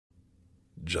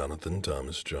Jonathan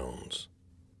Thomas Jones.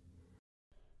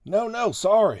 No,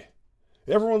 sorry.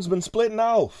 Everyone's been splitting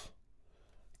off.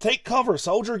 Take cover,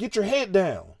 soldier. Get your head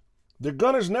down. Their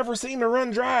gunners never seem to run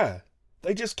dry.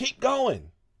 They just keep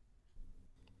going.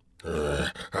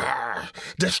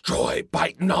 Destroy,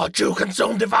 bite, gnaw, chew,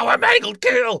 consume, devour, mangle,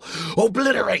 kill,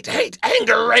 obliterate, hate,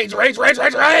 anger, rage.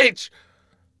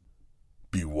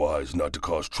 Be wise not to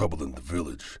cause trouble in the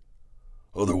village.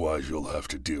 Otherwise, you'll have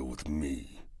to deal with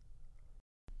me.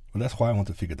 Well, that's why I want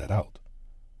to figure that out.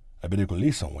 I bet it could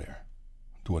lead somewhere.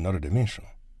 To another dimension.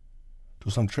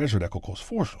 To some treasure that could cost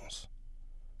fortunes.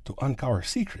 To uncover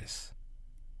secrets.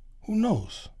 Who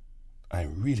knows?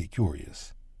 I'm really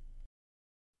curious.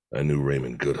 I knew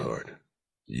Raymond Goodhart.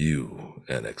 You,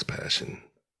 Annex Passion,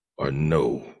 are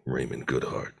no Raymond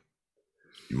Goodhart.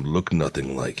 You look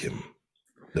nothing like him.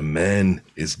 The man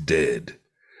is dead.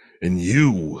 And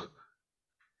you're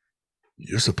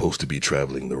supposed to be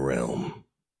traveling the realm,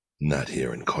 not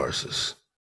here in Karsus.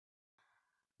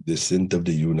 The scent of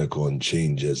the unicorn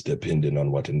changes depending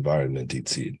on what environment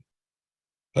it's in.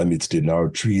 Amidst the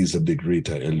gnarled trees of the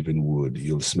greater elven wood,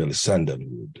 you'll smell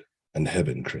sandalwood and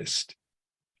heavencrest.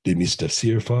 The mist of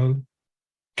Searfall,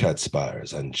 cat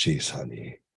spires, and chase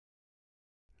honey.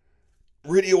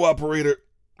 Radio operator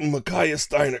Micaiah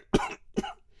Steiner.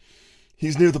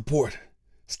 He's near the port,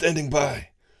 standing by.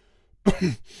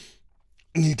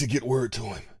 Need to get word to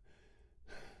him.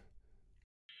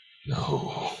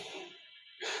 No.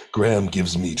 Graham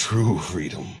gives me true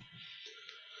freedom.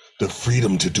 The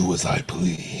freedom to do as I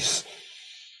please.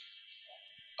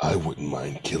 I wouldn't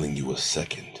mind killing you a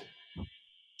second,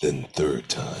 then third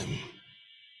time.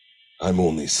 I'm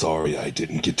only sorry I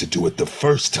didn't get to do it the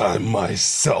first time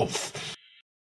myself.